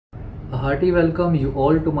A hearty welcome you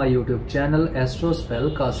all to my YouTube channel Astro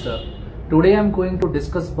Spellcaster. Today I am going to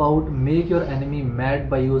discuss about make your enemy mad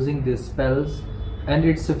by using these spells and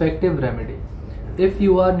its effective remedy. If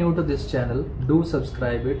you are new to this channel, do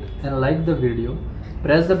subscribe it and like the video.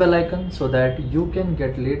 Press the bell icon so that you can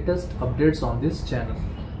get latest updates on this channel.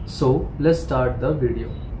 So let's start the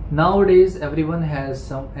video. Nowadays everyone has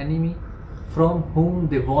some enemy from whom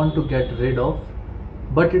they want to get rid of.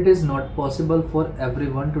 But it is not possible for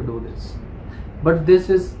everyone to do this. But this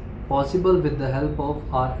is possible with the help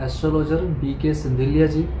of our astrologer BK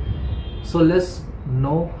Sindhilya ji. So let's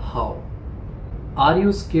know how. Are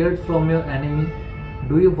you scared from your enemy?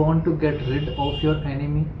 Do you want to get rid of your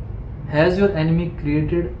enemy? Has your enemy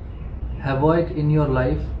created havoc in your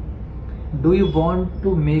life? Do you want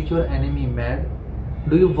to make your enemy mad?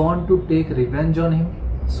 Do you want to take revenge on him?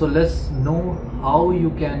 So let's know how you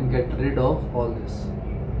can get rid of all this.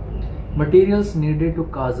 Materials needed to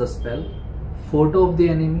cast a spell: photo of the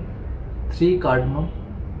enemy, 3 cardamom,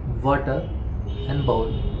 water and bowl.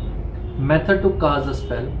 Method to cast a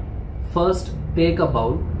spell: first take a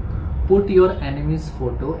bowl, put your enemy's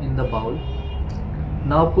photo in the bowl.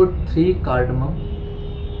 Now put 3 cardamom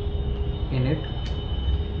in it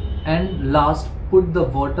and last put the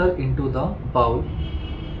water into the bowl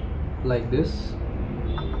like this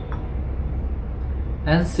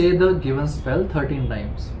and say the given spell 13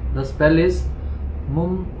 times. The spell is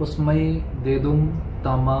Mum Usmai Dedum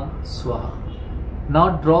Tama Swaha.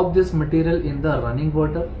 Now drop this material in the running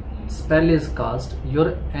water. Spell is cast.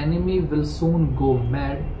 Your enemy will soon go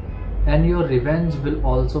mad and your revenge will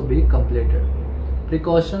also be completed.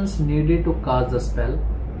 Precautions needed to cast the spell: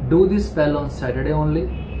 do this spell on Saturday only.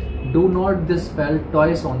 Do not this spell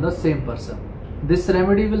twice on the same person. This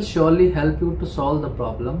remedy will surely help you to solve the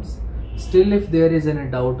problems. Still, if there is any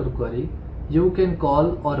doubt or query, you can call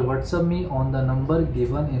or WhatsApp me on the number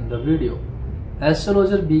given in the video.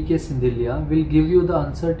 Astrologer BK Sindhilya will give you the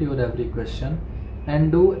answer to your every question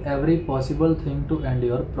and do every possible thing to end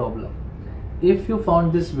your problem. If you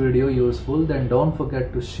found this video useful, then don't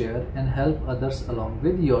forget to share and help others along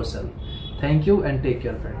with yourself. Thank you and take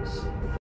care, friends.